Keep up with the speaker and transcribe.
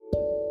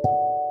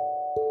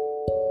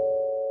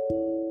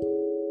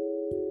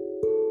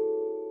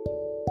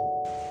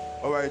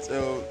right,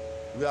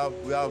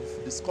 we have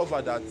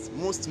discovered that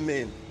most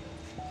men,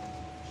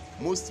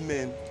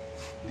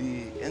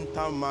 they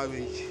enter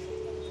marriage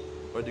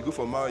or they go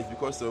for marriage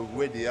because of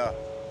where they are,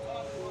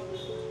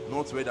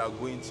 not where they are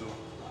going to.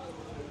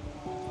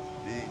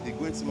 They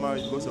go into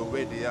marriage because of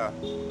where they are,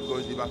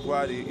 because they've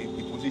acquired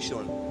a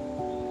position.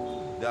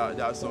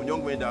 There are some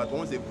young men that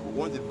once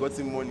they've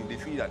gotten money, they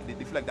feel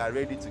like they're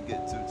ready to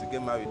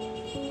get married.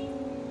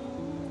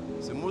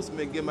 So most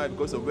men get married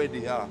because of where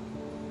they are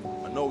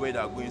and not where they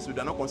are going. So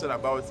they're not concerned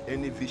about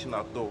any vision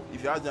at all.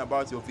 If you ask them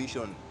about your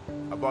vision,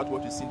 about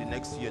what you see the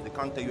next year, they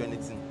can't tell you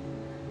anything.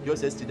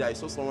 Just yesterday, I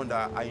saw someone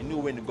that I knew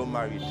when they got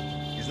married.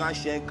 He's not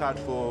sharing card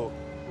for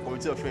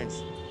committee of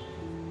friends.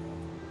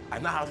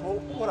 And I asked,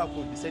 what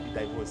happened? They said he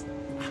divorced.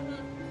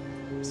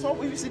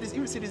 So if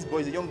you see this boy,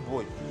 he's a young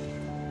boy.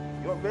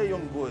 You're a very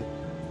young boy.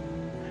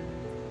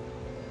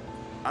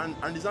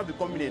 And it's not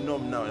becoming a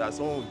norm now that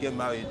someone will get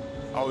married.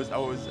 I was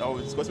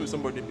discussing with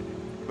somebody.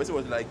 The person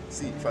was like,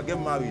 see, if I get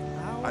married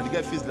and the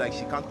girl feels like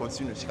she can't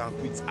continue, she can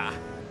quit.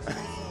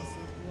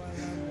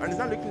 And it's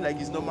not looking like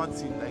it's normal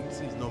thing, like this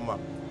is normal.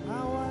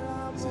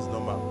 This is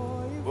normal.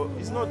 But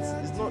it's not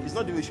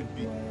the way it should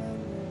be.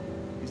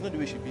 It's not the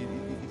way it should be.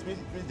 It means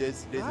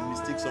there's a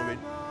mistake somewhere.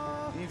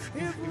 If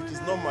it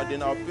is normal,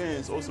 then our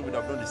parents also would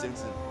have done the same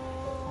thing.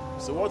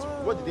 So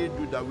what did they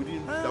do that we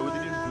didn't do,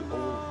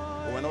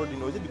 or we're not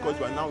doing? Or is it because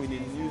we are now in a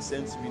new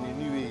sense, in a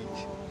new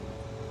age?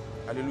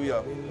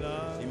 Hallelujah.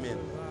 Amen.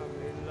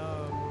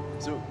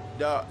 So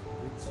there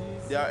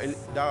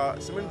are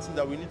so many things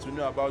that we need to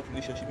know about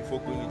relationship before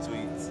going into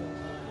it.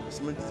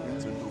 So many things we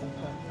need to know.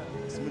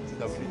 So many things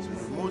that we need to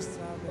know.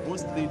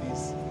 Most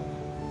ladies,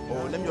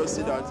 or let me just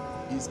say that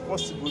it's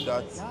possible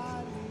that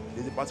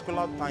there's a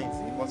particular time,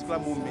 a particular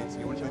moment in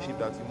your relationship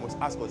that you must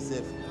ask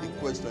yourself the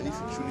question if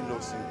he truly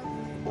loves you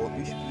or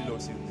if she truly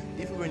loves you.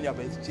 Even when you have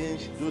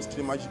exchanged those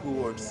three magical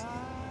words,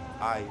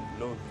 I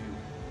love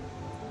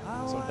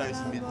you. Sometimes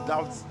you may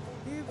doubt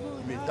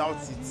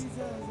it.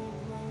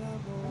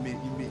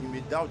 You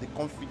may doubt the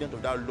confidence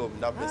of that love in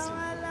that person.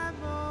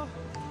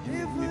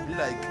 You may be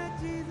like,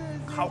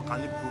 how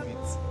can he prove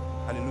it?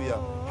 Hallelujah.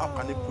 How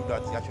can he prove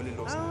that he actually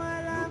loves me?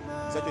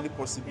 No, it's actually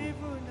possible.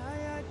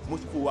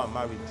 Most people who are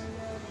married,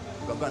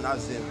 you can go and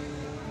ask them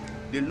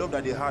the love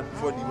that they had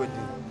before the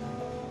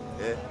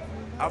wedding.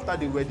 After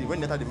the wedding, when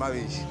they entered the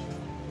marriage,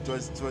 it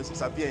was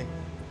disappearing.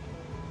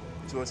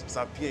 It was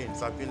disappearing.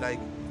 Like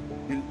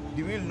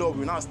the real love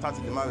will now start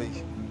in the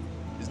marriage.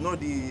 It's not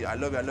the I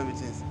love you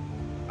things.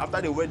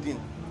 After the wedding,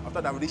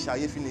 after that wedding shall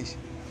finish,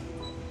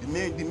 the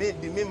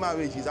main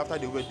marriage is after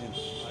the wedding.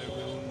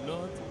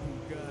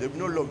 There will be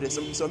no love.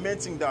 There's some men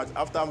think that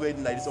after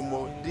wedding, like some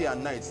more day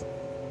and night,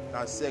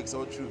 and sex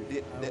all true.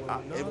 They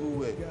are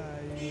everywhere.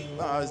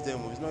 Don't ask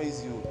them. It's not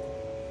easy.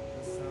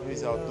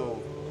 It's out there.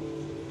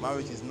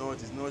 Marriage is not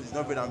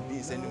better than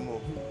peace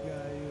anymore.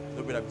 It's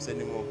not better than peace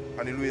anymore.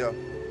 Hallelujah.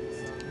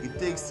 It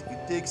takes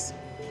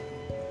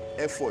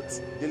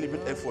effort,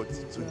 deliberate effort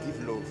to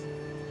give love.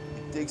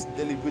 It takes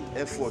deliberate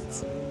effort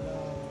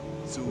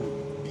to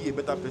be a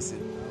better person.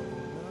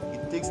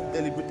 It takes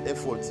deliberate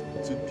effort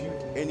to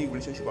build any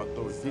relationship at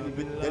all.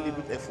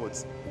 Deliberate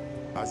effort,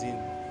 as in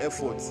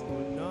effort.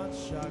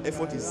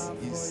 Effort is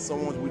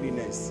someone's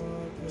willingness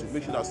to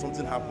make sure that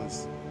something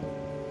happens,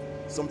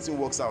 something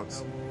works out.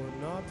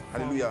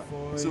 Hallelujah.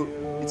 So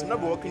it's not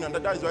working, and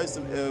that is why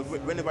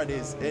whenever there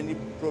is any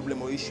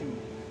problem or issue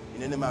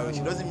in any marriage,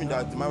 it doesn't mean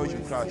that the marriage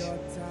will crash.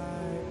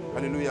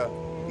 Hallelujah.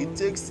 It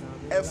takes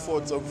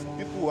efforts of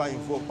people who are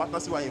involved,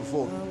 partners who are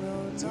involved,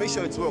 to make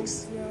sure it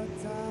works.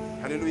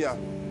 Hallelujah.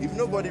 If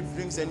nobody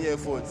brings any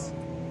effort,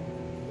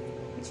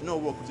 it will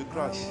not work, it will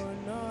crash.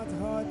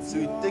 So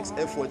it takes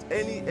effort.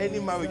 Any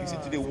marriage you see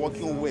today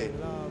working well,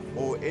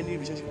 or any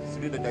relationship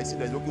today that I see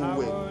that is working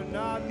well,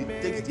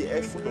 it takes the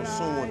effort of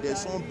someone. There's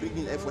someone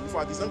bringing effort. In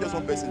fact, it's not just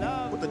one person,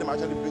 both of them are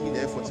actually bringing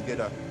the effort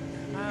together.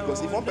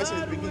 Because if one person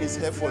is bringing his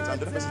effort and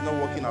the other person is not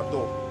working at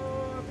all,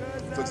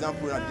 for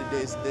example,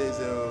 there's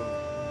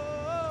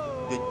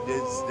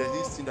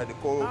this thing that they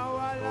call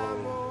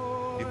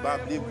the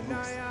babbling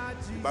brook.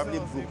 The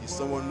babbling brook is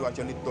someone who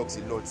actually talks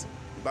a lot.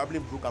 The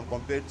babbling brook can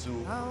compare to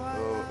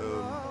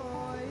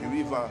the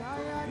river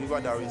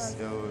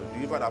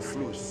that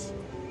flows.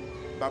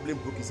 Babbling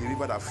brook is a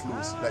river that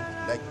flows,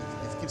 like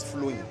it keeps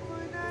flowing,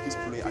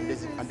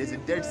 and there's a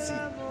Dead Sea,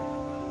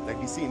 like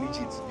the sea in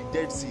Egypt. The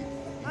Dead Sea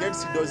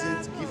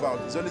doesn't give out;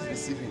 it's always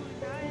receiving.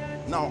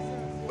 Now,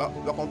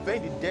 we're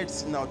comparing the Dead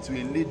Sea now to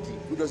a lady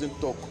who doesn't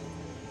talk.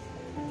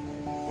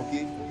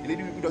 Okay, a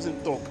lady who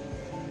doesn't talk,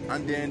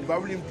 and then the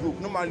babbling brook.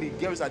 Normally,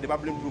 girls at the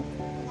babbling brook,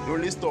 they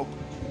always talk.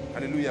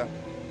 Hallelujah.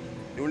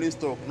 They always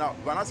talk. Now,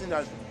 we're not saying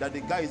that the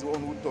guy is the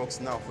one who talks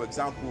now. For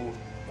example,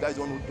 the guy is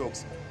the one who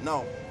talks.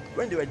 Now,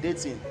 when they were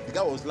dating, the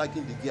guy was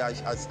liking the girl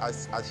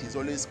as she's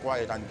always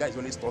quiet and the guy is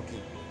always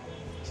talking.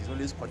 She's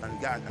always quiet and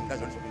the guy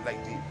is always talking.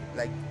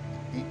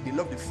 They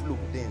love the flow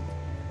then.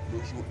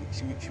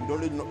 She would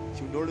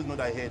always know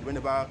that head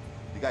whenever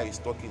the guy is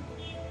talking.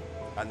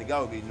 And the guy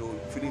will be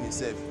feeling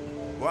himself.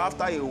 But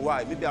after a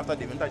while, maybe after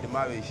they entered the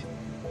marriage,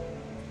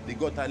 they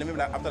got tired. Maybe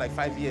like after like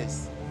 5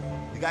 years,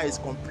 the guy is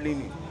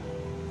complaining.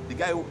 The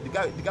guy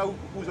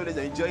who's always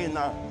enjoying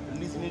now,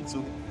 listening to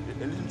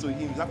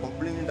him, is not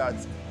complaining that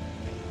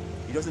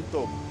he doesn't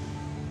talk.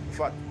 In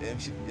fact,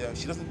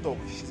 she doesn't talk.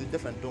 She's a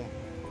deaf and dumb.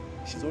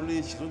 She's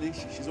always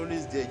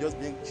there,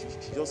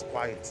 she's just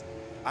quiet.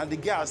 And the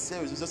guy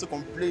herself is also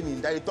complaining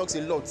that he talks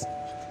a lot.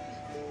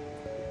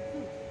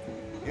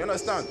 You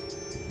understand?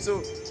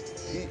 So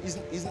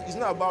it's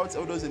not about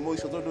all those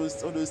emotions, all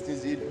those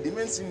things. The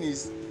main thing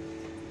is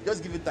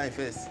just give it time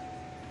first.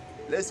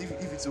 Let's see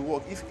if it will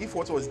work. If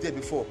what was there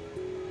before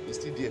is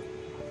still there.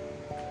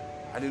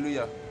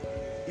 Hallelujah.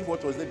 If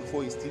what was there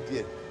before is still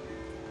there.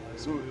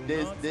 So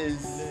there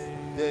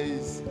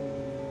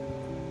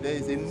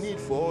is a need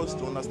for us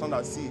to understand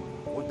that, see,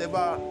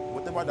 whatever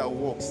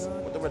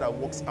that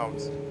works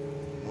out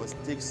must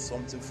take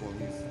something from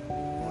you.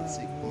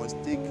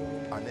 Must take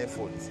an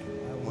effort.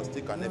 Must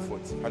take an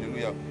effort.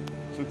 Hallelujah.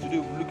 So today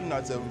we're looking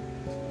at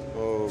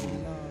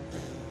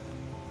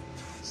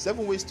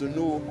 7 ways to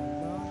know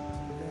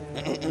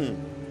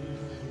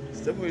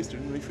 7 ways to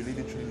know if a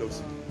lady truly loves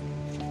you.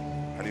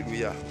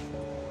 Hallelujah.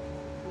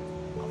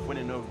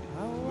 Funny enough,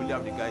 you only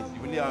have the guys.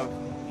 You only have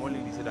more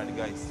ladies than the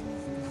guys.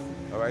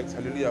 All right.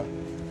 Hallelujah.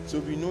 So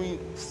we'll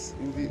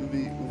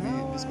be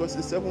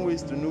discussing 7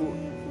 ways to know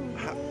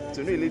a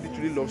lady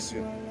truly loves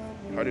you.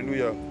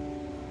 Hallelujah.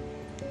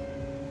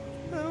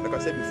 Like I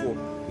said before,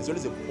 there's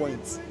always a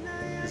point.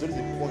 There's always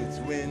a point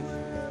when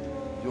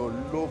your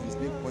love is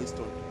being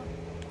questioned.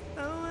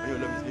 When your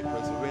love is being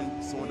questioned,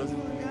 when someone doesn't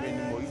believe you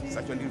anymore, if it's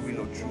actually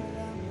real or true.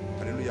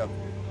 Hallelujah.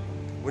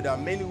 But there are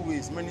many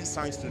ways, many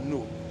signs to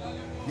know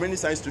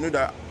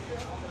that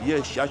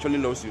yes, she actually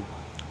loves you.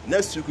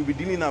 Next week we'll be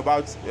dealing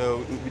about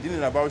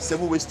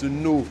 7 ways to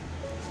know.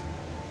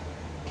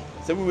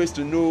 7 ways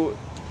to know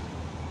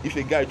if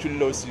a guy truly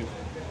loves you.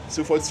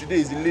 So for today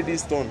is the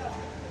lady's turn.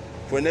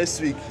 For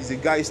next week is a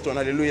guy's turn.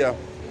 Hallelujah.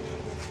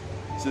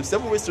 So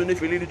 7 ways to know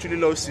if a lady truly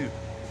loves you.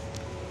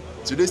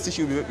 Today's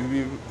teaching will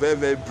be very,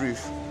 very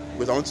brief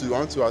because I want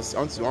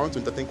to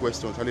entertain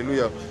questions.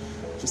 Hallelujah.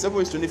 So 7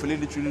 ways to know if a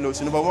lady truly loves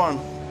you. Number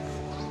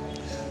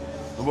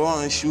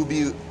one, she will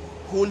be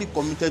wholly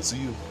committed to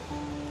you.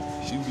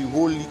 She will be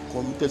wholly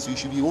committed to you.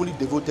 She will be wholly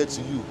devoted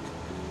to you.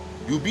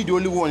 You'll be the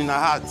only one in her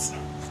heart.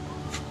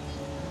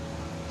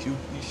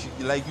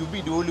 You'll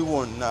be the only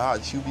one in her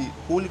heart. She'll be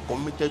wholly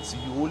committed to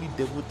you, wholly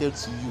devoted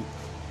to you.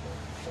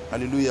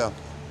 Hallelujah.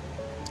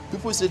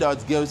 People say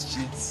that girls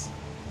cheat,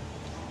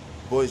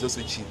 boys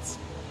also cheat,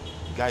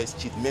 guys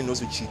cheat, men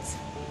also cheat.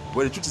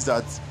 But the truth is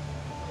that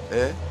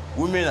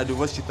women are the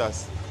worst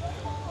cheaters.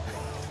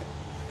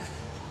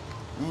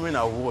 Women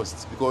are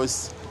worst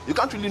because you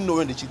can't really know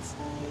when they cheat.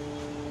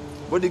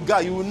 But the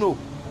guy, you will know.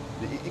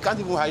 He can't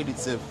even hide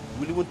itself.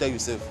 He will even tell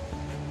yourself.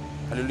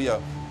 Hallelujah.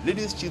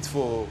 Ladies cheat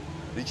for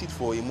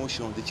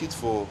emotion. They cheat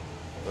for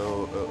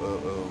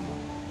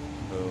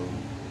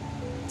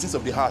things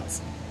of the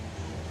heart.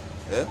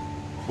 Yeah?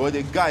 But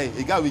a guy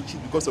will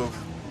cheat because of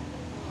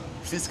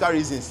physical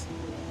reasons.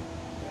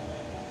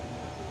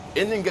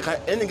 Any guy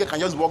can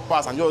just walk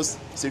past and just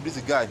seduce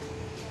the guy.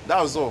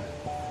 That's all.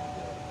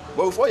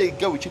 But before a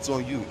girl will cheat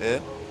on you,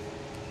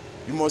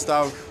 you must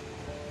have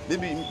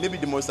maybe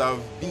there must have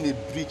been a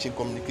breach in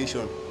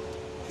communication.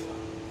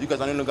 You guys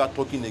are no longer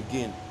talking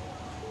again.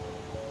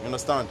 You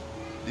understand?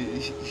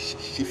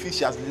 She feels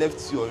she has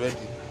left you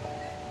already.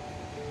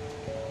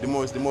 It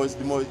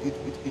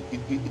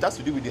has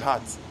to do with the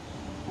heart.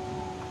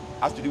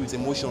 It has to do with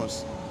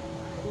emotions.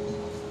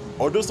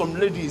 Although some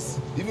ladies,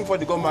 even before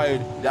they got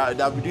married, they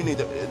are doing it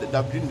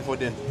before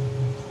then.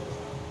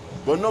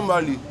 But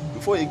normally,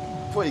 before a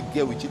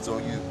girl will cheat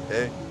on you,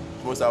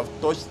 she must have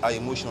touched her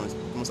emotions.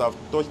 She must have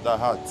touched her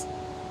heart.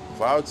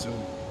 For her to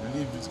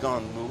leave this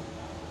ground,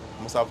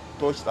 she must have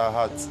touched her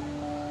heart.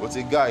 But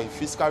a guy,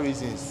 physical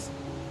reasons,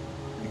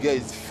 the girl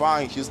is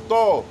fine, she's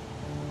tall,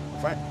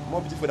 fine,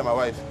 more beautiful than my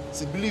wife.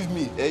 See, believe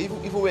me,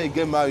 even when you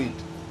get married,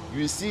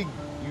 you will see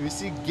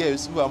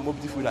girls who are more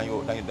beautiful than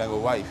your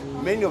wife.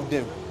 Many of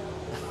them.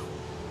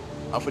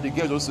 And for the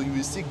girls also, you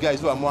will see guys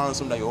who are more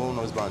handsome than your own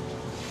husband.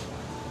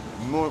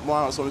 More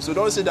handsome. So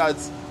don't say that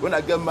when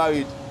I get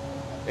married,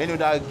 any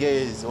other girl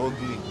is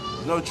ugly.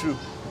 It's not true.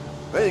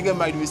 When you get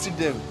married, you will see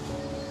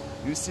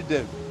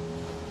them.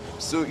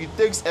 So it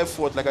takes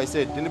effort, like I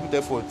said, deliberate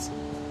effort.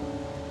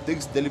 It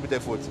takes deliberate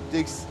effort.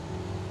 It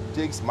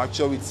takes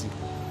maturity.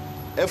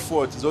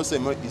 Effort is also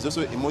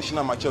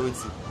emotional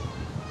maturity.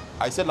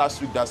 I said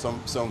last week that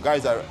some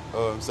guys or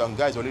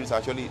ladies are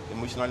actually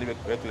emotionally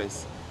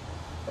reckless.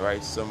 All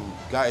right, some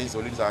guys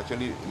or ladies are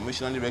actually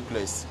emotionally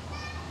reckless.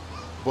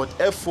 But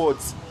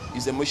effort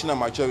is emotional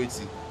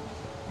maturity.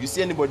 You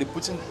see anybody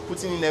putting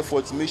in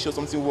effort to make sure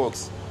something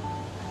works.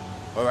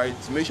 All right,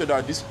 to make sure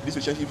that this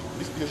relationship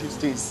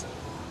stays.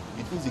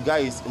 It means the guy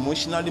is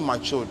emotionally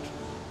matured.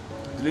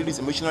 The lady is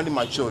emotionally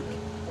matured,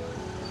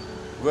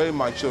 very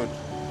matured.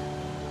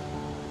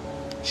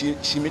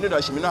 She may know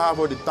that she may not have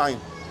all the time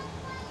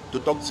to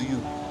talk to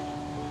you,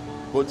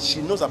 but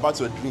she knows about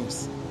your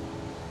dreams.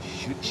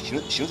 She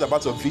knows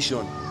about your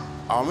vision,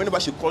 And whenever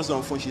she calls on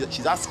the phone,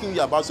 she's asking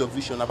you about your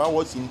vision, about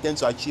what you intend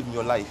to achieve in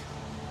your life.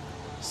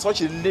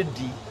 Such a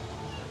lady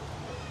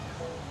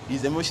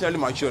is emotionally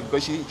mature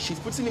because she's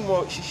putting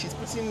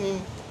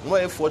in more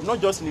effort,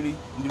 not just in the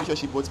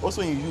relationship, but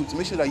also in you, to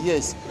make sure that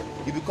yes,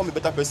 you become a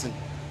better person.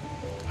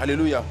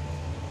 Hallelujah.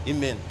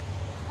 Amen.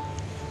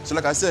 So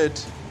like I said,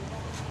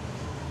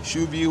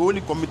 she'll be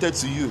wholly committed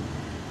to you.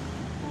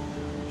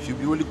 She'll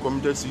be wholly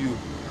committed to you.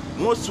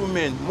 Most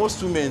women,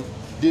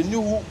 they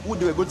knew who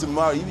they were going to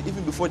marry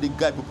even before the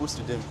guy proposed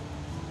to them.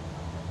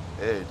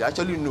 They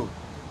actually know.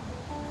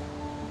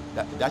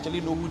 They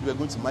actually know who they were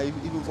going to marry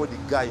even before the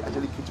guy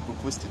actually came to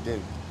propose to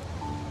them.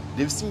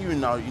 They've seen you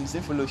now in the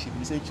same fellowship, in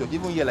the same church,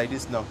 even here like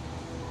this now.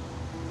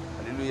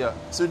 Hallelujah.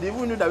 So they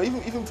even know that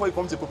even before you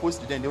come to propose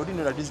to them, they already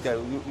know that this guy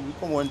will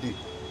come one day.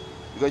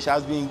 Because she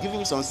has been giving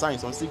you some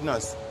signs, some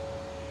signals.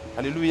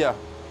 Hallelujah.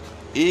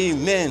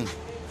 Amen.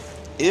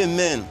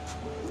 Amen.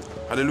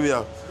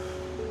 Hallelujah.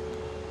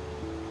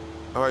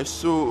 All right,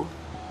 so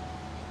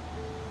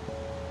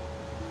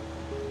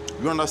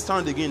you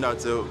understand again that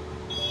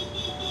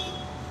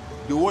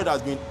the world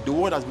has been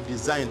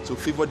designed to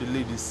favor the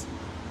ladies.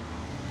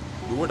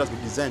 The world has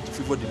been designed to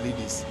favor the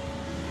ladies.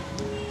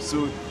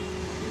 So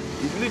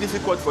it's really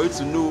difficult for you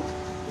to know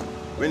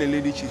when a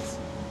lady cheats.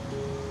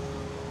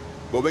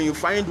 But when you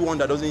find one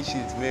that doesn't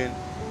cheat, man,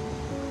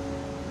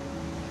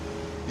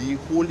 be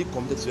wholly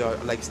committed to her,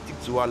 like stick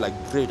to her like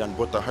bread and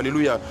butter.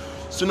 Hallelujah.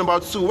 So number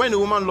 2, when a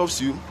woman loves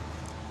you,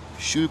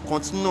 she will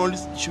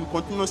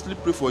continuously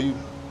pray for you.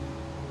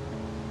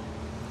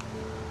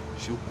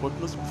 She will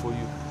continuously pray for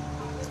you.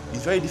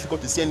 It's very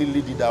difficult to see any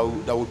lady that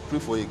would pray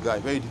for a guy.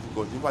 Very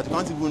difficult. In fact, you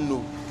can't even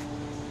know.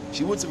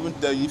 She won't even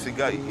tell you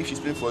if she's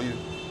praying for you.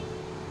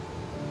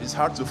 It's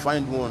hard to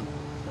find one.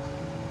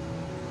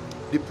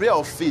 The prayer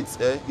of faith,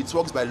 it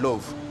works by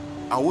love.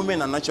 And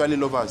women are naturally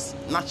lovers.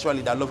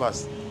 Naturally, they're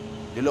lovers.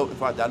 In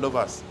fact, they're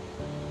lovers.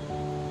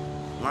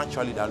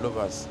 Naturally, they're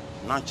lovers.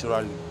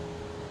 Naturally.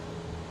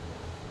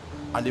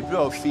 And the prayer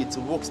of faith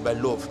works by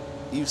love.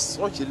 If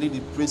such a lady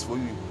prays for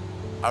you,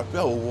 her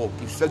prayer will work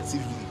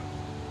effectively.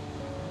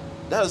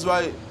 That's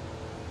why,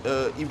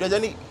 if there's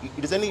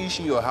any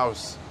issue in your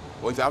house,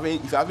 or if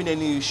you're having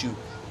any issue,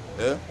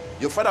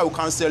 your father will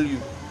counsel you,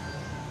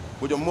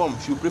 but your mom,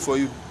 she will pray for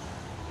you.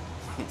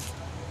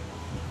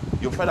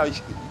 Your father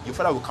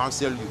will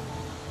counsel you.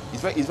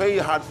 It's very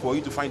hard for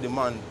you to find a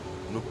man,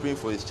 praying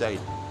for his child.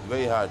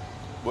 Very hard.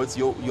 But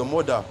your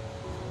mother,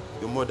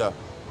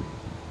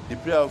 the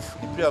prayer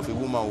of a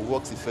woman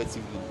works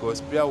effectively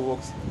because prayer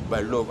works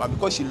by love, and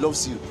because she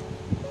loves you,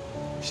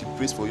 she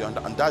prays for you,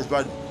 and that's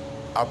why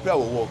our prayer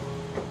will work.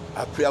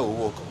 Our prayer will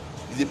work.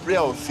 It's a prayer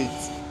of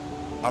faith.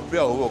 Our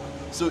prayer will work.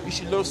 So if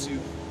she loves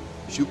you,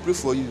 she'll pray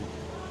for you.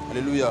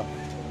 Hallelujah.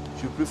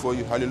 She'll pray for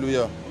you.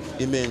 Hallelujah.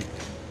 Amen.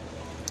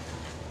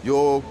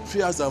 Your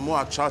prayers are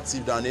more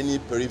attractive than any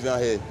Peruvian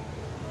hair.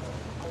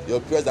 Your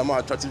prayers are more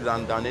attractive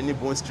than any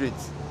Bond Street.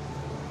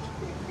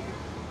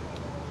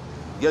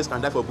 Girls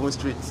can die for Bond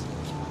Street.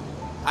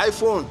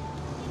 iPhone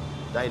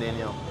died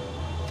anyhow.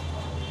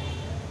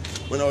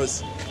 When I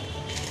was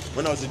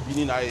in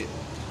Benin,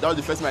 that was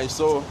the first time I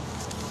saw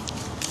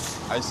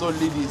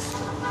ladies.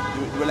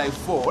 They were like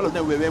 4. All of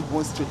them were wearing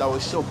Bond Street. I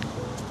was shocked.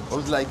 I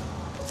was like,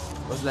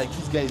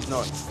 this guy is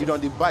not. Even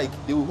on the bike,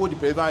 they will hold the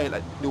Peruvian hair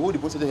like they hold the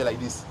Bond Street hair like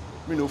this.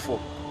 Me no 4.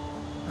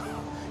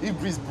 If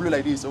breeze blow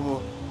like this,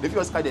 they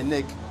feel sky the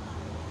neck.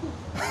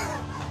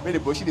 When they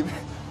push the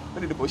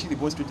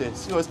Bond Street hair.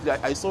 Seriously,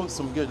 I saw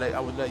some girls like I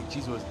was like,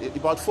 Jesus.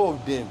 About 4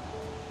 of them.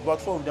 I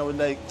was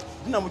like, do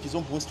you know how much is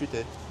on Bond Street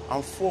hair?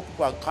 And 4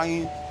 people are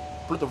carrying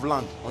plot of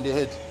land on their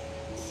head.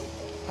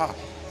 Ha.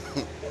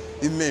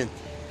 Amen.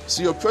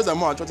 So your prayers are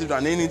more attractive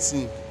than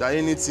anything.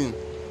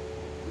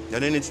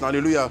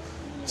 Hallelujah.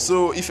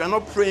 So if you're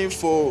not praying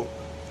for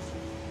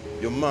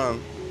your man,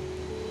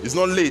 it's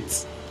not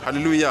late.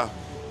 Hallelujah.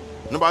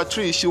 Number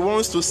 3, she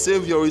wants to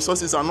save your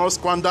resources and not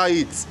squander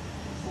it.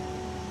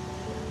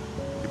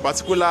 The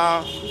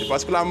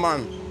particular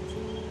man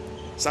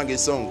sang a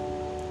song,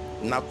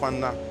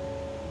 Nakwana.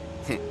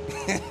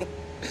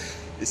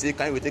 They say,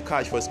 can you take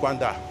cash for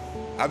squander?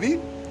 Abi?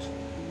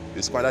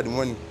 You squander the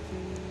money.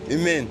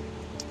 Amen.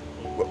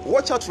 But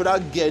watch out for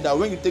that girl that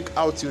when you take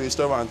out to a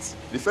restaurant,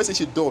 the first thing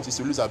she does is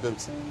to lose her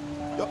belt.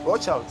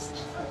 Watch out.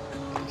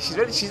 She's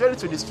ready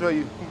to destroy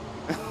you.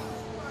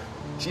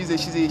 she's a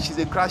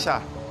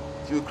crasher.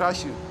 She will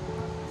crash you.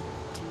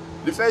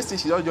 The first thing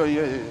she does,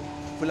 you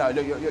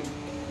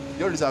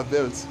lose her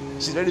belt.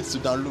 She's ready to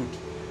download.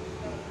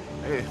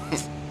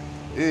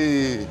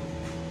 Hey.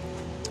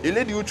 A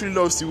lady who truly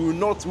loves you will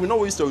not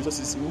waste your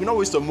resources. Will not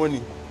waste your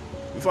money.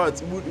 In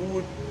fact,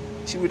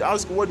 she would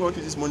ask, what do you want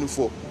to use this money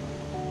for?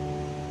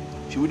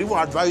 She would even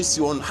advise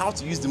you on how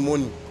to use the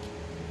money.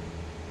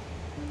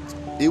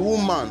 A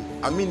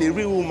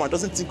real woman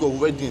doesn't think of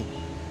wedding.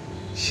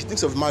 She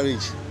thinks of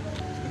marriage.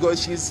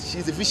 Because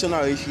she's a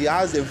visionary. She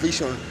has a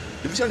vision.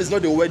 The vision is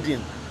not the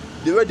wedding.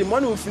 The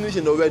money will finish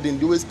in the wedding.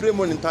 They will spray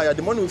money entire.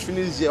 The money will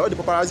finish there. All the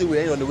paparazzi will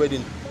end on the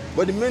wedding.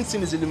 But the main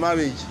thing is in the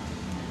marriage.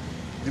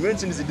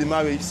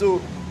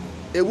 So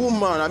A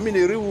woman, I mean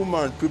a real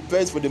woman,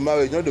 prepares for the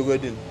marriage, not the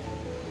wedding.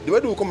 The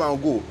wedding will come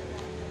and go.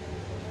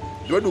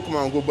 The wedding will come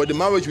and go, but the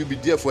marriage will be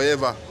there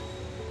forever.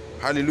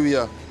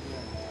 Hallelujah.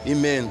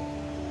 Amen.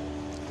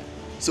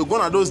 So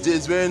gone are those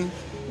days when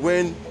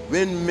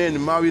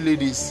men marry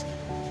ladies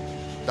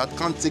that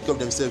can't take care of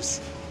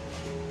themselves.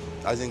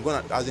 As in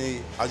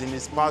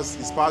it's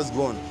past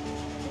gone.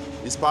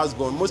 It's past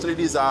gone. Most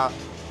ladies are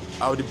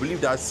the belief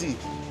that, see,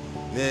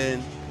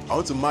 man, I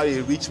want to marry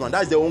a rich man.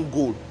 That's their own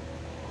goal.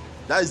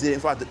 That's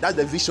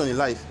the vision in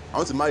life. I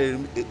want to marry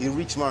a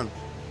rich man,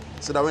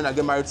 so that when I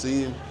get married to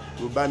him,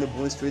 he'll buy me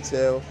Bond Street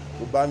Hotel,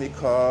 he'll buy me a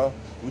car,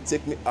 he'll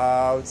take me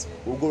out,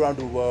 we'll go around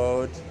the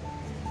world.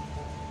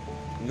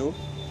 You know?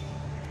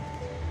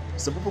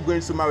 Some people go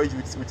into marriage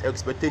with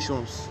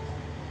expectations,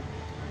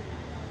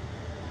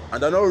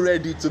 and they're not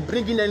ready to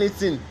bring in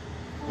anything,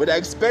 but they're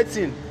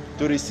expecting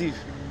to receive.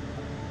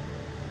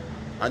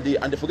 And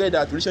they forget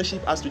that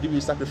relationship has to do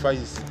with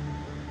sacrifices.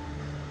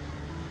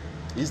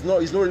 It's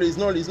not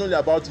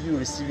about you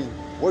receiving.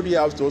 What do you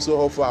have to also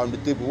offer on the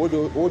table? What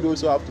do you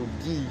also have to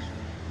give?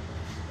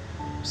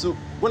 So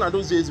one of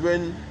those days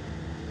when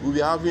we'll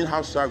be having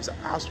housewives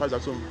at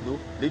home, you know,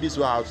 ladies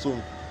who are at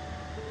home,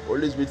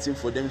 always waiting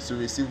for them to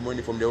receive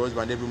money from their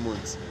husband every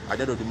month, at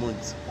the end of the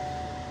month.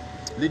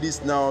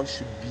 Ladies now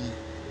should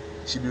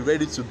be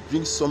ready to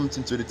bring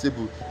something to the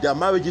table. There are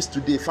marriages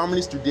today,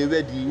 families today,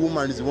 where the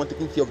woman is the one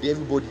taking care of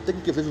everybody,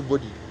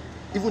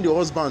 even the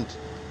husband.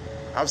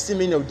 I've seen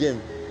many of them,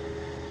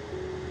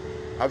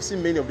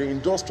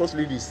 industrious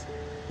ladies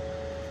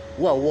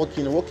who are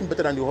working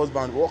better than the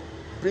husband,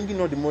 bringing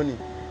all the money.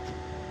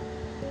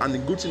 And the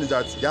good thing is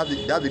that they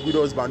have a good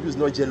husband who is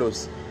not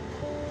jealous.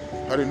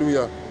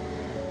 Hallelujah.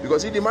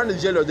 Because if the man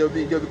is jealous, there will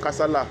be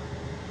kasala.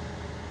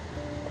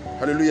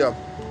 Hallelujah.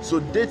 So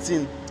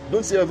dating,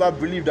 don't you ever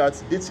believe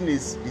that dating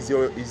is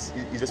your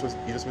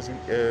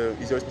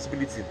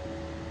responsibility.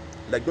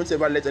 Like, don't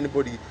ever let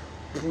anybody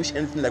push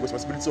anything like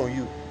responsibility on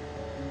you.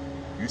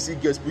 You see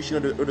girls pushing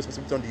all the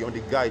responsibility on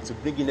the guy to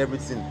bring in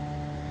everything.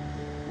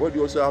 What do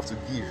you also have to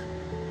give?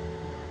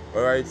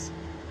 Alright?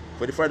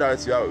 For the fact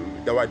that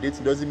we are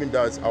dating doesn't mean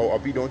that I'll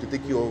be the one to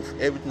take care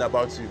of everything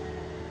about you.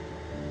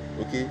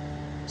 Okay?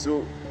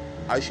 So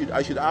I should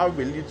have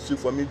a little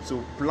for me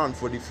to plan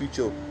for the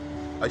future.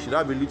 I should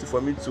have a little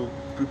for me to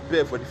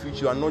prepare for the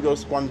future and not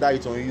just squander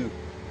it on you.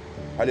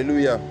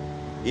 Hallelujah.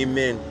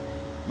 Amen.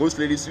 Most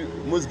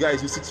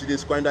guys who sit today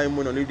squandering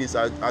money on ladies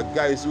are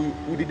guys who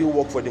didn't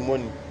work for the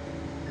money.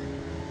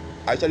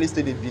 I actually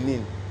stayed in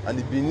Benin, and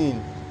in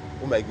Benin,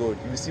 oh my God,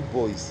 you will see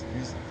boys.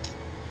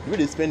 The way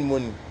they spend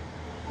money.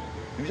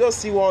 You just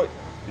see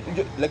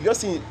just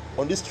see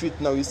on this street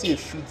now, you see a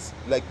fleet,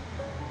 like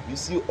you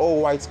see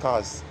all white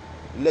cars,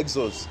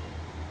 Lexus.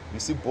 You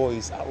see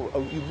boys.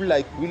 You be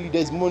like, really,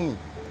 there's money.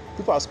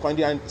 People are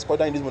squandering this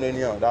money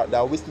anyhow. They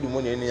are wasting the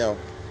money anyhow.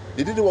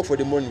 They didn't work for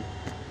the money.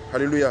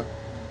 Hallelujah.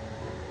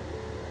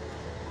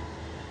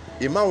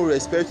 A man will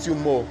respect you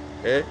more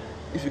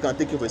if you can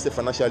take care of yourself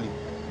financially.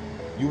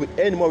 You will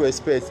earn more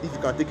respect if you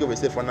can take care of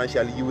yourself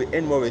financially. You will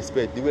earn more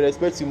respect. They will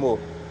respect you more.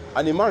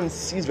 And a man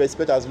sees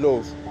respect as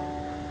love.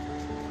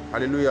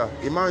 Hallelujah.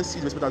 A man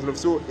sees respect as love.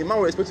 So a man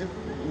will respect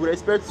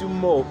you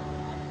more.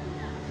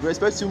 Will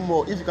respect you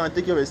more if you can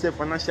take care of yourself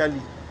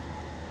financially.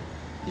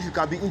 If you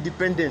can be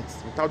independent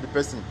without the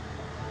person.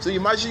 So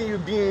imagine you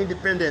being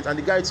independent and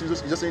the guy is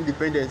just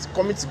independent,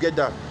 coming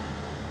together.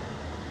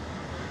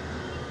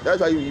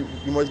 That's why you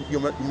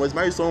must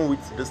marry someone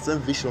with the same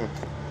vision.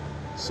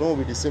 Someone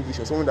with the same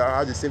vision. Someone that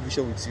has the same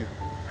vision with you.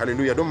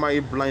 Hallelujah. Don't marry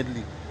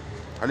blindly.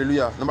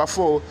 Hallelujah. Number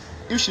 4,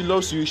 if she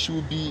loves you, she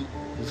will be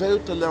very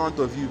tolerant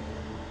of you.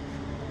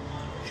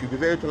 She will be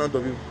very tolerant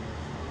of you.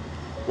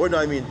 What do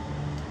I mean?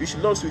 If she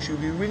loves you, she will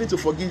be willing to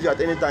forgive you at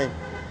any time.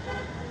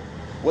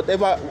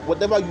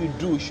 Whatever you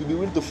do, she'll be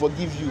willing to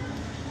forgive you.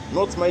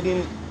 Not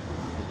minding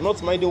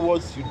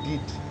what you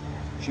did.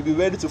 She'll be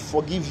ready to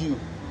forgive you.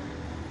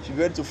 She'll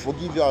be ready to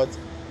forgive you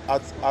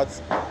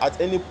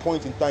at any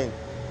point in time.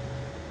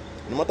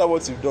 No matter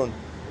what you've done.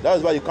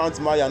 That's why you can't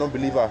marry an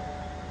unbeliever.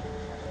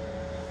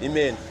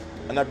 Amen.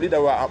 And I believe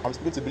that I'm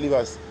speaking to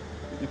believers.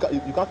 You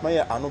can't marry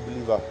an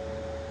unbeliever.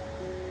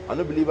 An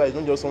unbeliever is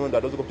not just someone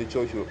that doesn't come to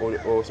church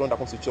or someone that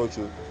comes to church.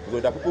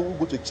 Because there are people who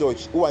go to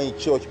church, who are in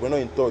church but not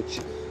in touch.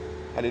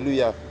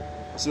 Hallelujah.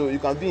 So you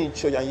can be in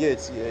church and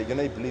yet you're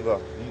not a believer.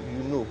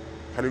 You know.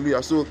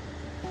 Hallelujah. So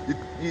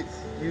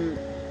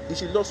if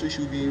she loves you,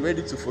 she'll be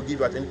ready to forgive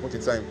you at any point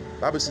in time.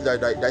 The Bible says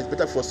that it's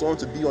better for someone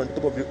to be on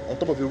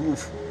top of a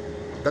roof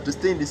than to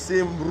stay in the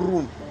same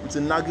room with a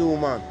nagging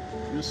woman.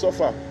 You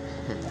suffer.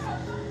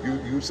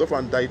 You suffer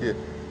and die there.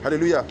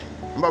 Hallelujah.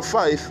 Number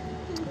 5,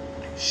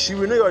 she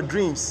will know your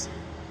dreams.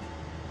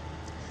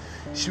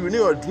 She will know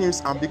your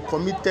dreams and be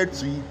committed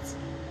to it.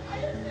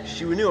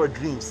 She will know your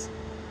dreams.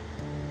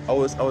 I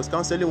was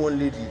counseling one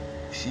lady.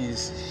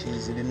 She's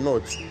in the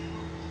north.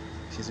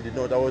 She's in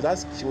the north.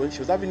 She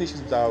was having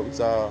issues with her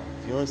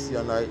fiancé,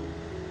 and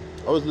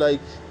I was like,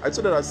 I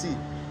told her, see,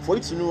 for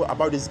you to know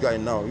about this guy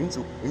now, you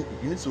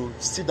need to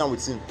sit down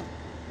with him.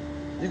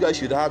 You guys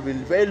should have a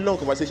very long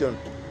conversation.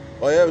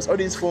 or else all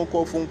this phone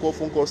call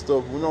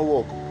stuff will not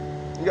work.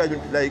 You guys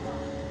don't like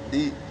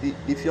the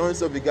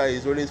fiance of the guy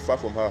is always far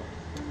from her,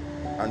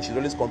 and she's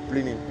always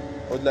complaining.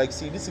 I was like,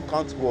 see, this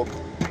can't work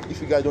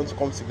if you guys don't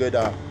come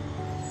together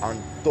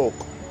and talk.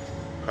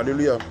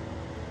 Hallelujah.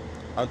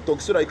 And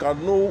talk so that you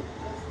can know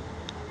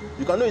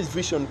his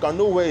vision, you can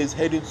know where he's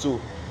heading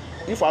to.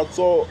 If at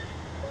all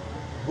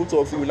both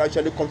of you will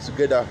actually come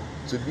together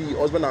to be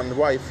husband and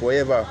wife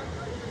forever.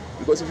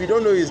 Because if you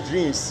don't know his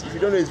dreams, if you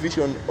don't know his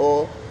vision,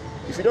 or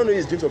if you don't know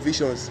his dreams or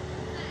visions,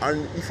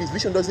 and if his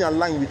vision doesn't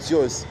align with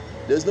yours,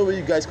 there's no way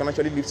you guys can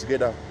actually live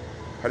together.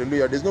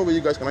 Hallelujah. There's no way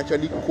you guys can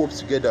actually cope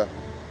together.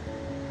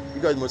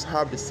 You guys must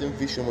have the same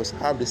vision, must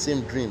have the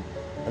same dream.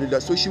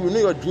 And so she will know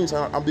your dreams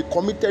and be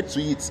committed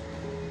to it.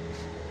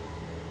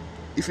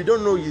 If you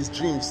don't know his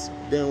dreams,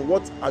 then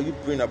what are you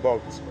praying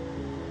about?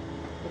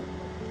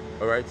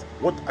 Alright?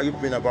 What are you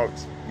praying about?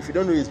 If you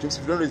don't know his dreams,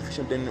 if you don't know his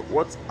vision, then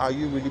what are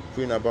you really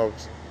praying about?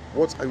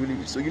 What are you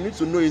really... So you need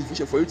to know his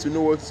vision for you to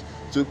know what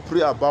to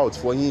pray about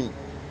for him.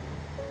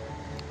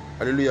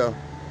 Hallelujah.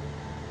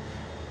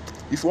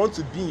 If you want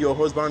to be in your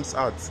husband's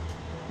heart,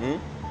 if you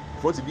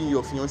want to be in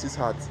your fiance's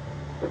heart,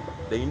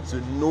 then you need to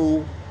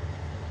know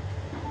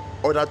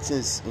other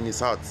things in his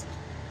heart.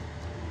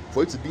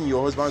 For you to be in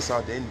your husband's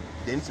heart, then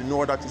they need to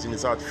know other things in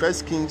his heart. 1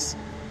 Kings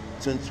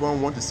 21,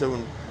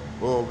 1-7.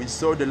 We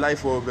saw the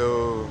life of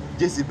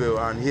Jezebel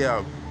and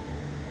Ahab.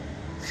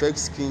 1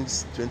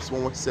 Kings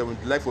 21, 1-7.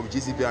 The life of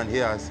Jezebel and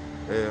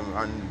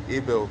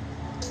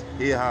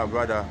Ahab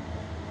rather.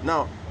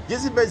 Now,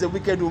 Jezebel is a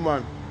wicked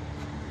woman.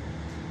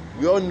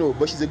 We all know,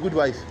 but she's a good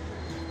wife.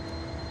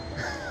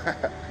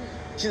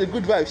 She's a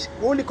good wife. She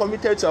only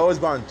committed to her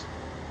husband.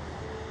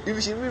 If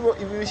she read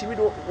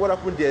what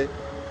happened there,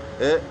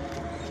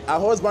 her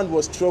husband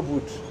was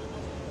troubled.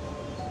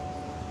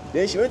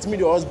 Then she went to meet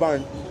the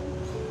husband,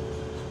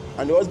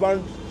 and the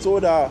husband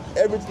told her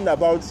everything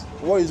about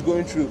what he's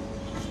going through.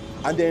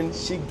 And then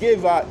she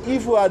gave her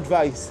evil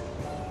advice.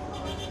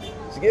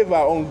 She gave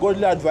her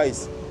ungodly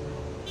advice.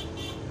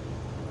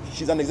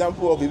 She's an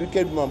example of a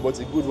wicked woman but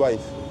a good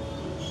wife.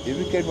 A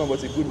wicked woman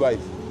but a good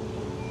wife.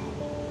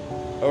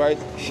 Alright?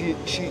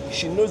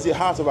 She knows the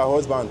heart of her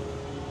husband.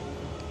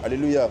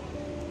 Hallelujah.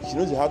 She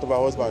knows the heart of her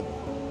husband.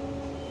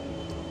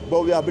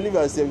 But we are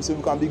believers, so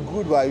we can be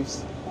good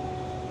wives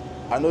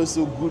and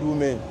also good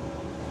women.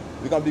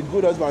 We can be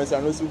good husbands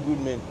and also good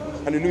men.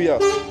 Hallelujah.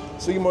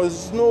 So you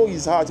must know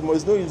his heart, you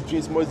must know his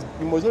dreams,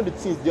 you must know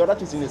the other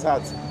things in his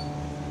heart.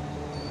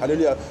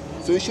 Hallelujah.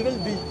 So it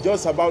shouldn't be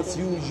just about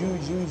you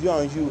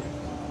and you.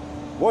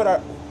 What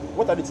are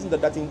the things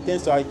that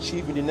intends to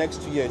achieve in the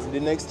next 2 years, in the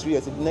next 3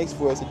 years, in the next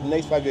 4 years, in the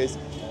next 5 years?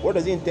 What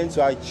does he intend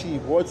to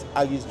achieve? What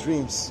are his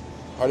dreams?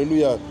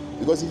 Hallelujah.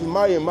 Because if you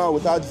marry a man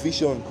without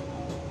vision,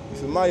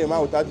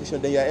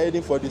 then you are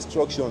heading for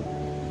destruction.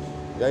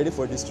 You are heading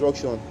for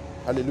destruction.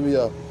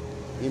 Hallelujah.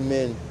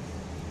 Amen.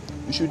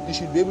 You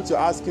should be able to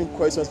ask him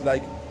questions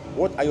like,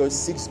 what are your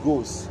 6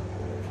 goals?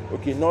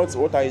 Okay, not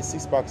what are your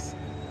 6 packs.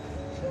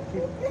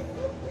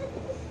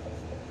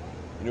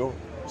 You know,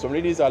 some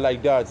ladies are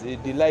like that.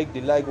 They like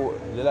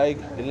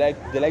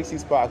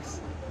 6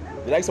 packs.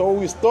 They like someone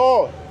who is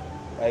tall.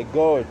 My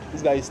God,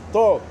 this guy is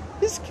tall.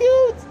 He's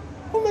cute.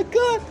 Oh my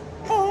God.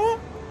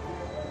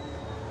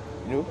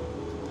 You know,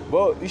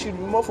 but you should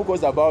be more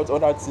focused about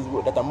other things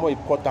that are more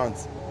important,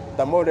 that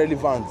are more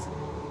relevant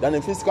than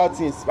the physical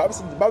things. The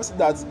Bible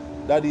says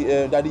that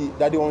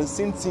the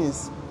unseen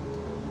things,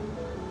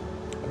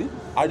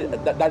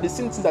 that the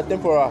seen things are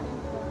temporal,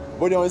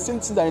 but the unseen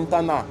things are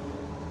internal.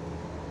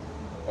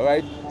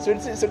 Alright? So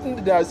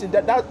certain there are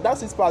that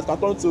 6 parts can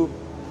turn to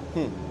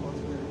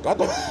a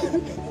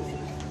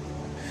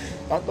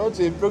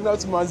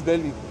pregnant woman's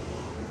belly.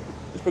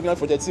 It's pregnant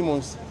for 13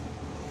 months.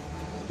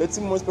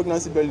 13 months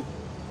pregnancy belly.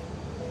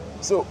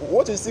 So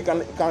what you see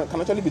can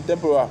actually be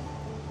temporal.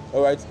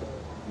 Alright?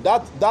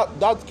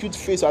 That cute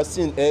face I've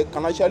seen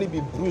can actually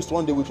be bruised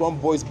one day with one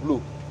boy's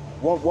blow.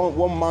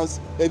 One man's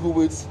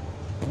heavyweight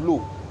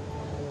blow.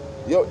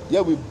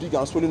 Yeah, we're big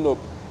and swollen up.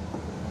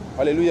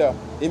 Hallelujah.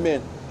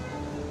 Amen.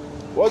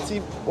 What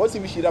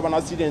if we should have an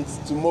accident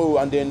tomorrow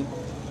and then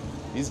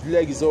his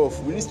leg is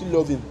off? Will you still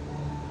love him?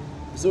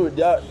 So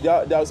there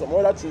are some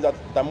other things that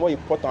are more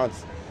important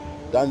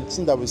than the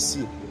things that we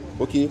see.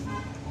 Okay?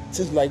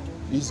 Things like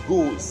his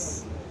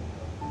goals,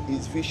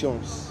 his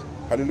visions.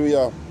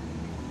 Hallelujah.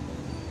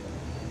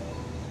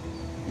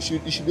 You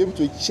should be able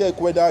to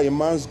check whether a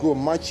man's goal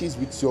matches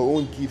with your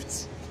own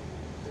gifts.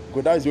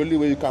 Because that is the only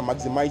way you can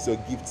maximize your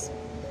gifts.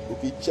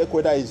 Okay, check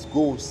whether his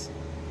goals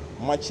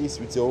matches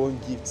with your own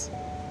gifts.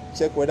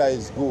 Check whether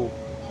his goal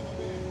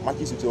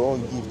matches with your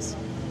own gifts.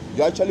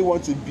 You actually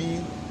want to be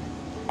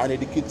an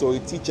educator, a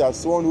teacher,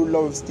 someone who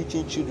loves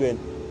teaching children,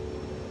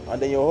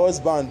 and then your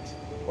husband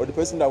or the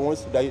person that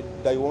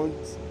you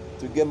want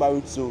to get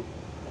married to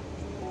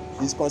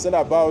is concerned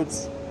about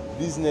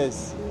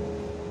business.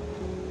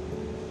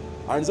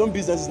 And his own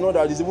business is not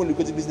that it's even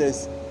lucrative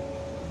business.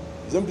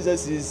 His own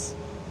business is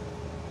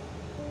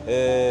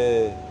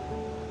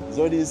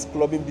all this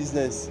clubbing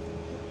business.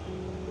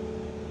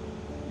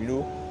 You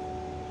know,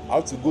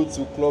 how to go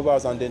to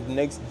clubhouse, and then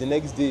the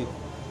next day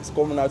is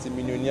coming out a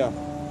millionaire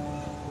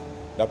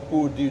that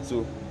people will do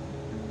to.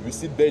 You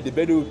see birthday, the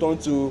birthday will turn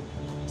to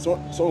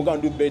someone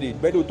can do birthday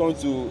will turn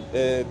to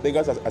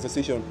beggars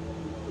association.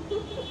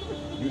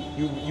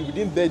 You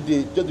within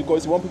birthday just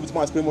because you want people to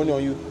come and spend money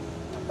on you.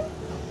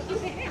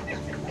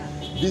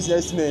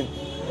 Businessmen,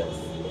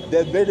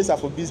 their birthdays are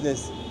for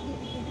business.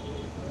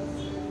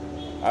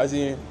 As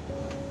in,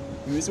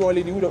 you see one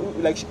lady who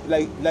like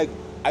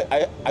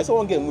I saw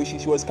one girl Mushi.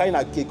 She was carrying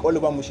her cake all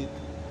over Mushi.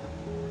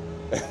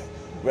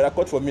 But I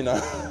cut for me now.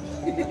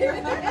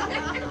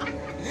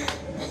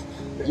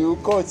 You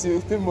cut,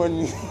 you pay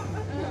money.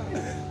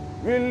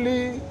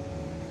 Really?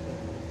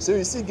 So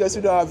you see girls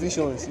who don't have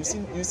visions.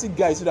 You see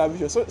guys who don't have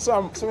visions. So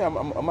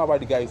I'm about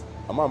the guys.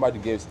 I'm about the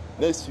girls.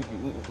 Next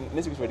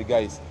week for the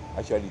guys.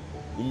 Actually,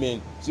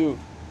 amen. So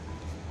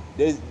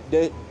there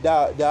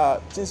are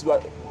things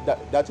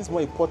that is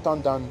more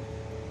important than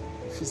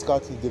physical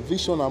things. The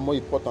vision are more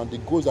important. The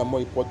goals are more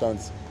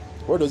important.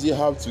 What does he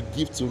have to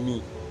give to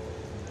me?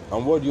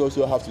 And what do you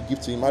also have to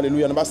give to him?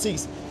 Hallelujah. Number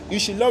 6.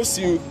 If she loves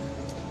you,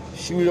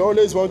 she will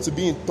always want to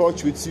be in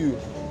touch with you.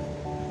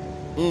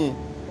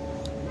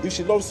 If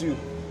she loves you,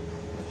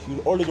 she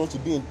will always want to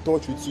be in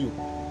touch with you.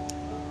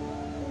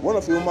 One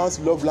of a woman's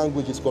love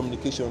language is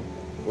communication.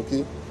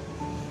 Okay?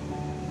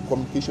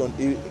 Communication.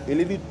 A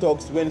lady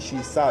talks when she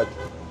is sad.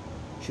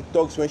 She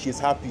talks when she is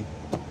happy.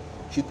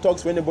 She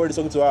talks when anybody is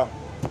talking to her.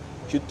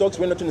 She talks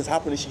when nothing is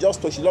happening. She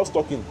just talks. She loves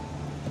talking.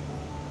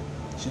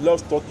 She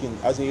loves talking.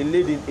 As a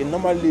lady, a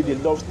normal lady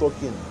loves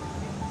talking.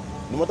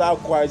 No matter how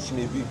quiet she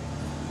may be.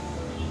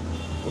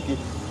 Okay?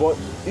 But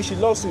if she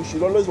loves you,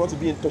 she'll always want to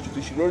be in touch with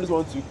you. She'll always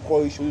want to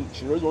call you.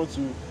 She'll always want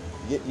to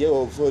hear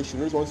your voice. She'll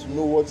always want to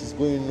know what is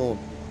going on.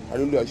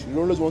 Hallelujah. She'll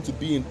always want to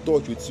be in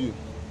touch with you.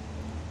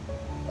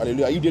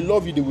 Hallelujah. If they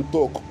love you, they will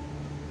talk.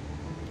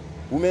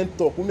 Women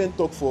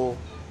talk for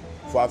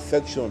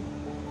affection.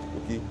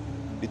 Okay?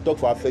 They talk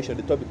for affection.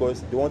 They talk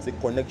because they want a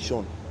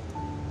connection.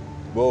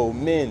 But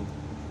men,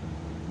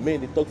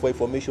 they talk for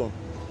information.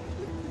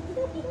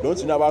 Don't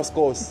you know about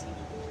scores?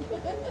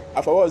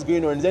 After what was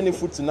going on, is there any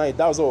food tonight?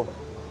 That was all.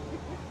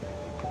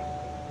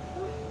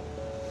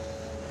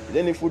 Is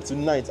there any food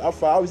tonight?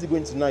 After, how is it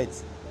going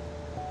tonight?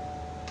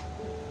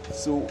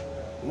 So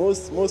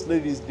most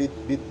ladies they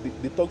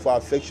talk for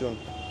affection.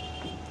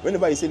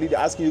 Whenever you say lady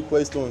asking you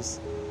questions,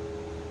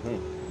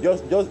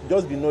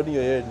 just be nodding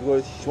your head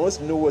because she wants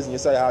to know what's in your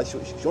side. She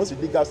wants to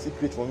dig out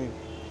secret from you.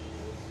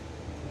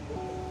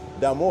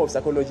 There are more of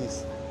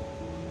psychologists.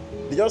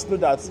 They just know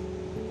that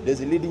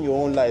there's a lady in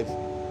your own life,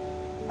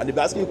 and they be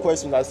asking you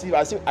questions as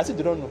if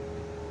they don't know.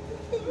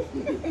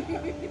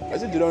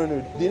 As if they don't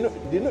know. They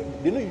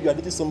know you are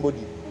dating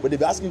somebody, but they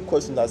be asking you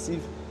questions as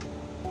if.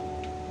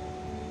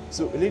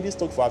 So ladies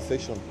talk for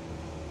affection,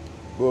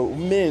 but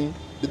men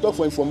they talk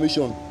for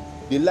information.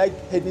 They like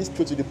heading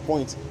straight to the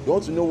point. They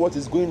want to know what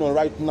is going on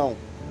right now.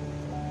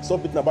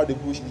 Stop beating about the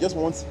bush. They just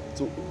want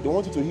you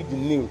to hit the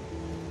nail.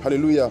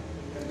 Hallelujah.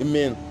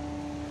 Amen.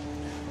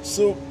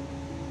 So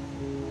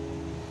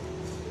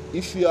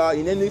if you are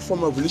in any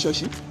form of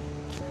relationship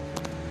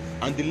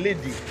and the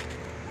lady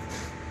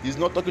is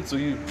not talking to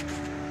you,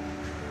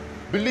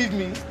 believe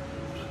me,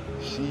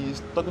 she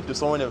is talking to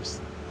someone else.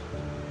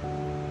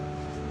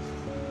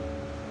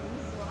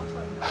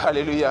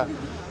 Hallelujah.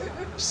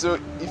 So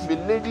if a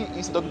lady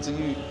is talking to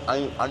you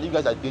and you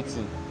guys are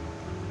dating,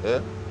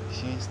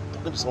 she's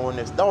talking to someone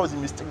else. That was the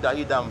mistake that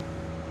Adam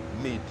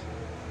made.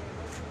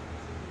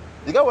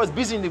 The guy was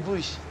busy in the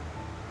bush.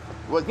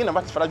 He was going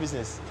about his father's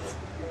business.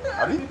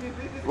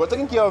 He was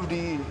taking care of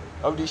the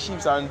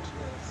sheep and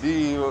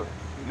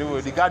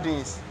the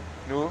gardens,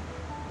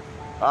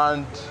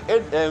 And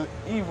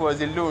Eve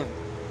was alone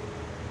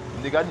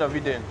in the Garden of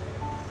Eden.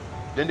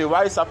 Then the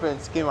wise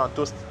serpent came and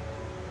toast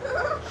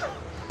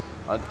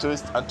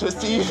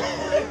Eve.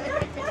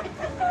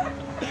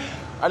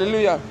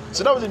 Hallelujah.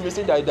 So that was the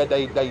mistake that he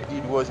did.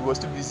 He was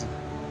too busy.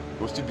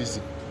 He was too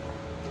busy.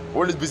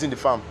 Always busy in the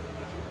farm.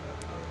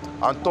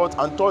 And thought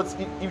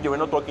if they were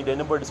not talking, then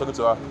nobody was talking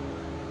to her.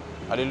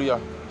 Hallelujah.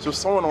 So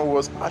someone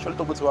was actually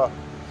talking to her.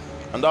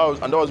 And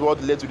that was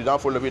what led to the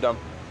downfall of Adam.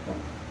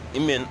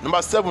 Amen.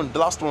 Number 7, the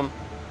last one.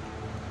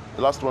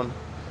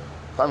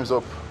 Time is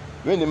up.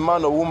 When a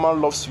man or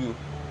woman loves you,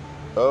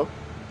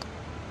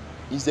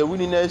 is the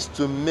willingness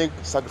to make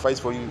sacrifice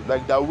for you.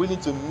 Like they're willing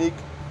to make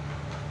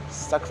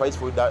sacrifice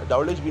for you. They're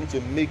always willing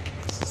to make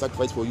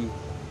sacrifice for you.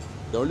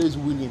 They're always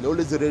willing,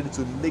 always ready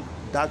to make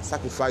that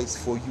sacrifice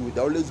for you.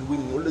 They're always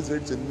willing, always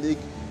ready to make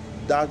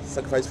that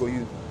sacrifice for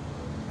you.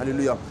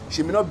 Hallelujah.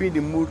 She may not be in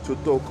the mood to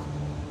talk,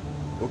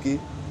 okay?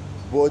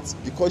 But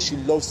because she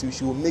loves you,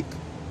 she will make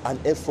an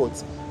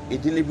effort, a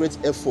deliberate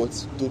effort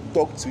to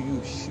talk to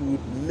you. She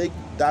would make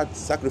that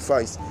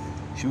sacrifice.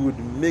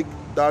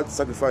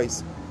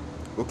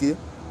 Okay?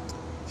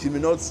 She may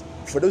not,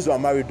 for those who are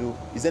married though,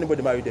 is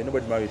anybody married there?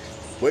 Nobody married.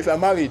 But if you are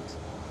married,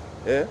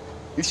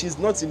 if she's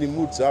not in the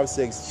mood to have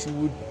sex, she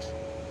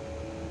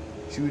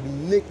would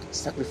make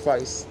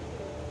sacrifice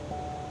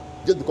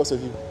just because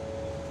of you.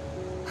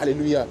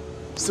 Hallelujah.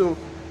 So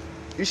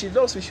If she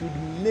loves you, she would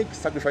make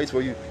sacrifice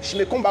for you. She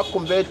may come back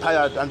home very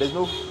tired, and there's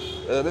no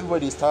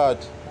everybody is tired.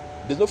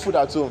 There's no food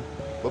at home,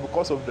 but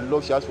because of the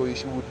love she has for you,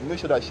 she would make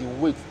sure that she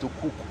waits to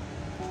cook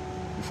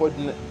before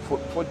doing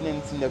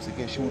anything else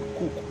again. She would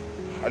cook.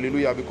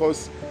 Hallelujah,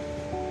 because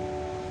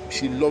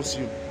she loves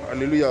you.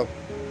 Hallelujah.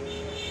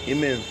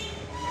 Amen.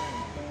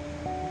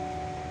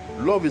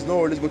 Love is not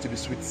always going to be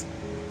sweet.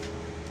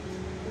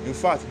 In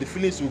fact, the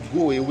feelings will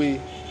go away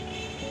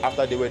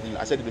after the wedding.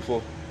 I said it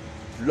before.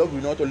 Love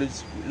will not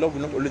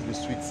always be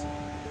sweet.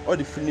 All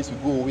the feelings will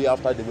go away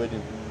after the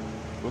wedding.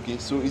 Okay,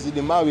 so is it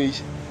the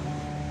marriage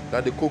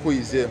that the cocoa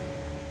is there?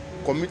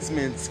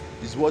 Commitment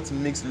is what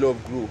makes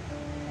love grow.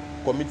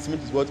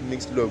 Commitment is what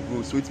makes love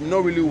grow. So it may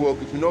not really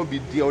work, it may not be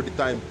there all the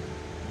time.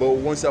 But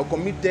once you are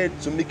committed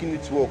to making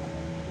it work,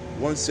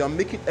 once you are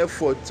making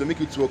effort to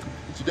make it work,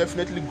 it will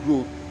definitely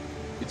grow.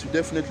 It will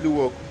definitely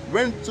work.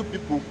 When two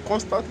people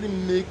constantly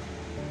make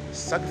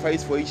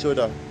sacrifice for each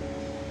other,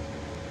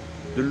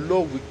 the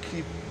love will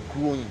keep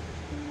growing,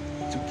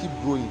 to keep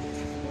growing,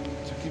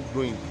 to keep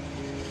growing.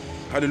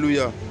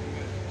 Hallelujah.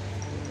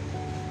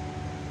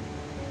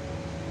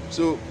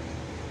 So,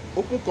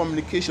 open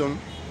communication,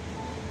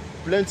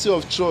 plenty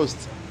of trust,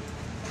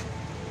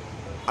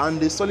 and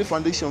the solid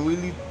foundation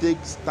really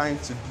takes time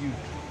to build.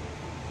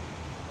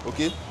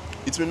 Okay,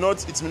 it may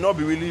not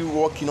be really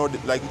working, or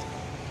it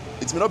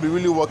may not be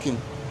really working.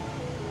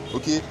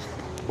 Okay,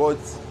 but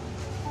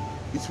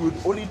it will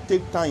only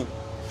take time.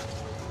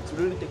 It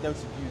will only take time to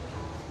build.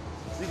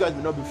 So you guys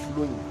may not be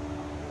flowing,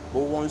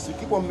 but once you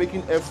keep on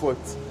making effort,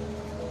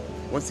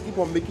 once you keep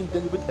on making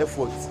deliberate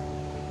effort,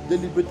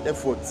 then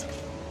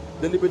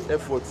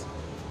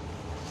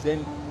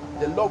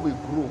the love will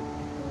grow.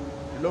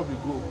 The love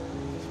will grow.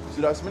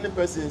 So there's many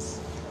persons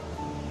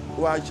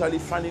who are actually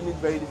finding it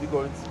very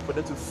difficult for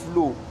them to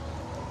flow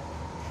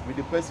with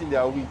the person they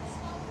are with.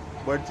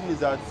 But the thing is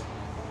that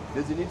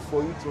there's a need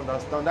for you to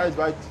understand. That is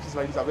why teachings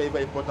like this are very,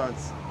 very important.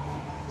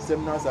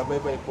 Seminars are very,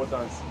 very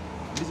important.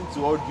 Listen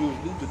to audio,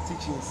 listen to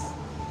teachings.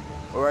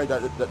 Alright,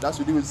 that's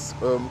to do with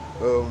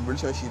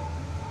relationship.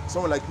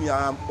 Someone like me,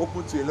 I am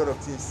open to a lot of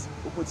things.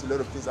 I'm open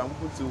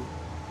to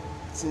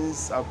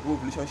things above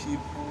relationship.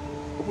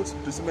 Open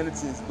to so many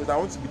things because I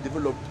want to be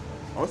developed.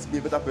 I want to be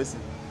a better person.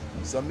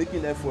 So I'm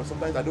making effort.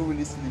 Sometimes I don't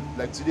really sleep.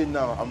 Like today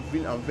now, I'm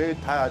very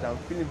tired. I'm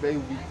feeling very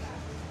weak.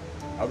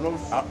 I've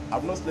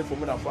not slept for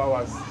more than 4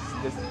 hours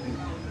yesterday.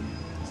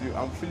 So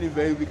I'm feeling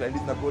very weak like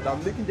this now, but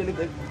I'm making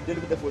deliberate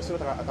effort so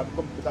that I can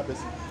become a better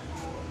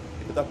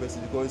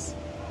person. Because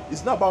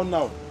it's not about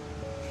now.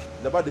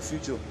 It's about the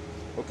future.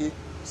 Okay?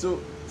 So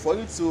for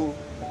you to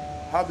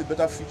have a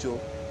better future,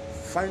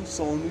 find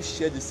someone who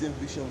shares the same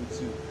vision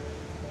with you.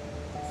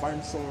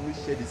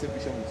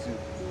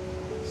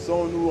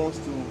 Someone who wants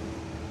to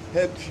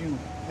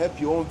help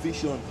your own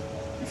vision.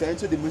 If you're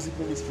into the music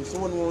ministry,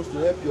 someone who wants to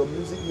help your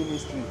music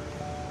ministry.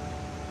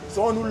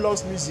 Someone who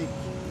loves music.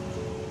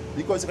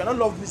 Because you cannot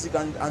love music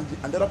and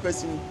the other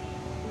person,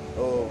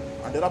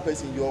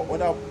 your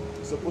other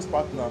supposed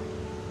partner,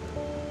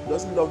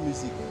 doesn't love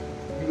music.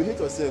 You will hate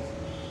yourself.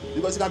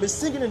 Because you can be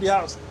singing in the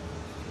house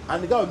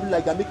and the guy will be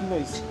like, "You're making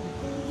noise."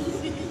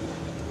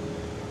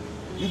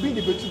 You'll be in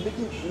the bedroom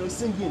making,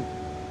 singing,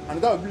 and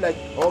the guy will be like,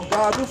 "Oh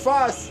God, too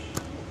fast!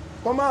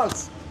 Come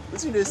out!" You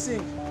see, they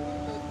sing.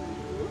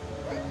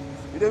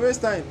 You don't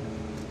waste time.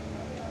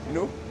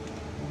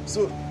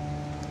 So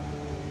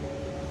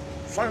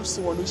find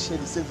someone who shares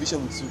the same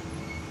vision with you.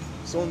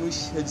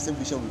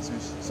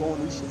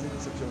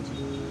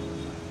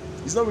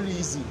 It's not really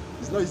easy.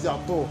 It's not easy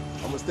at all.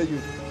 I must tell you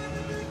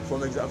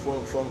from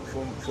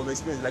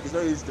experience. Like, it's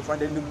not easy to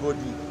find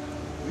anybody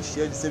who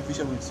shares the same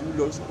vision with you,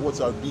 who loves what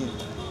you are doing.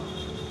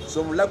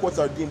 Some like what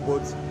you are doing,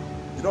 but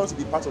they don't want to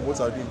be part of what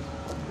you are doing.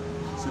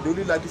 So they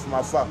only like it from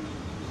afar.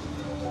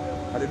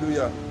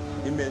 Hallelujah.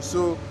 Amen.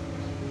 So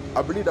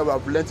I believe that we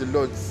have learned a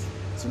lot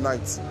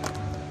tonight.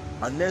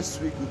 And next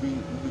week we'll be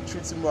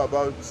treating more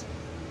about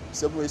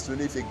 7 ways to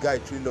know if a guy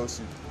truly loves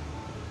you.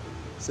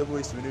 7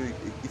 ways to know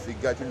if a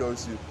guy truly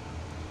loves you.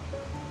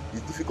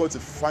 It's difficult to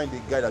find a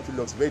guy that truly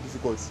loves you. Very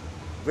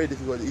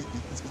difficult.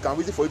 It can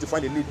be easy for you to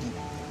find a lady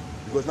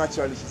because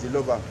naturally she's a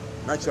lover.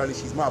 Naturally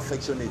she's more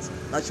affectionate.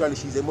 Naturally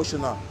she's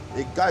emotional.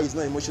 A guy is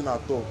not emotional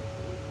at all.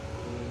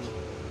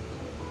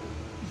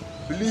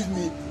 Believe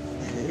me,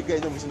 a guy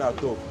is not emotional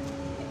at all.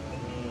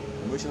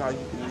 He's not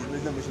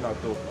emotional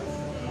at all.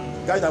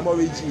 Guys are more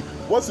rigid.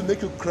 What to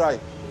make you cry?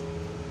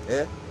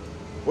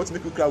 What to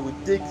make you cry will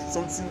take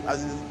something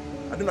as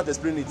I don't know how to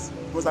explain it.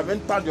 Because I've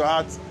entered your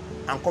heart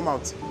and come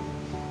out.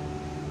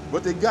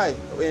 But a guy,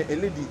 a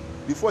lady,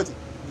 before it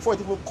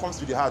even comes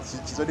to the heart,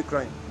 she's already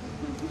crying.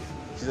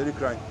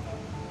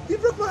 He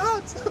broke my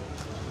heart.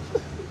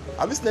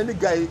 Have you seen any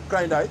guy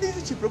crying that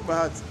she broke my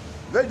heart?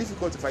 Very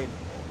difficult to find.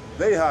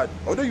 Very hard.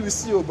 Although you will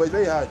see her, but it's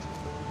very hard.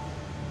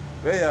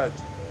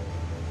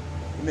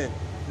 Amen.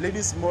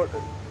 Ladies love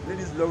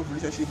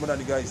relationship more than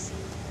the guys.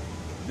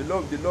 They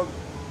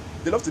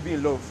love to be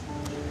in love.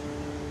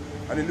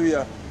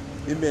 Hallelujah.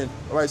 Amen.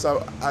 Alright,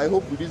 so I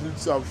hope we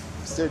didn't have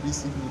said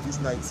this evening, this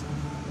night. It's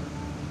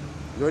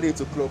already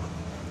 8 o'clock.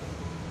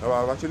 Oh,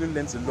 I've actually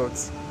learned a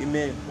lot.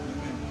 Amen.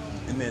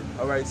 Amen.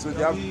 All right. So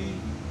they have.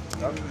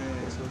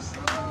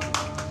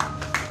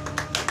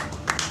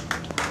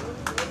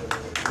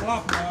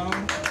 Clap now.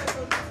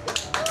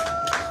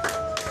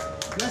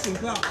 Blessing,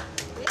 clap.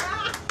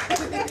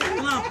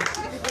 Clap.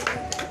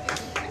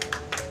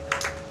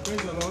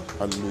 Praise the Lord.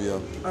 Hallelujah.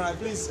 All right,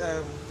 please,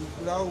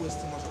 without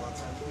wasting much of our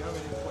time, if you have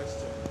any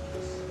questions,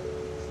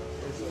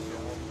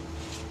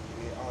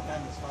 our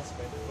time is fast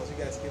spent because you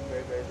guys came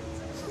very, very late.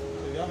 So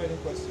if you have any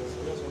questions,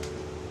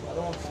 I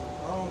don't want to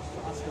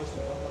ask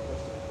questions after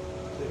questions.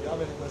 So if you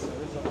have any questions,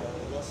 raise up your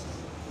hand. Just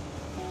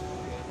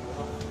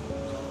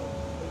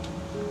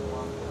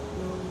one,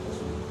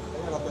 two,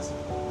 any other person.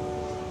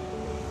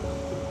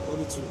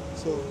 Only two.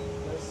 So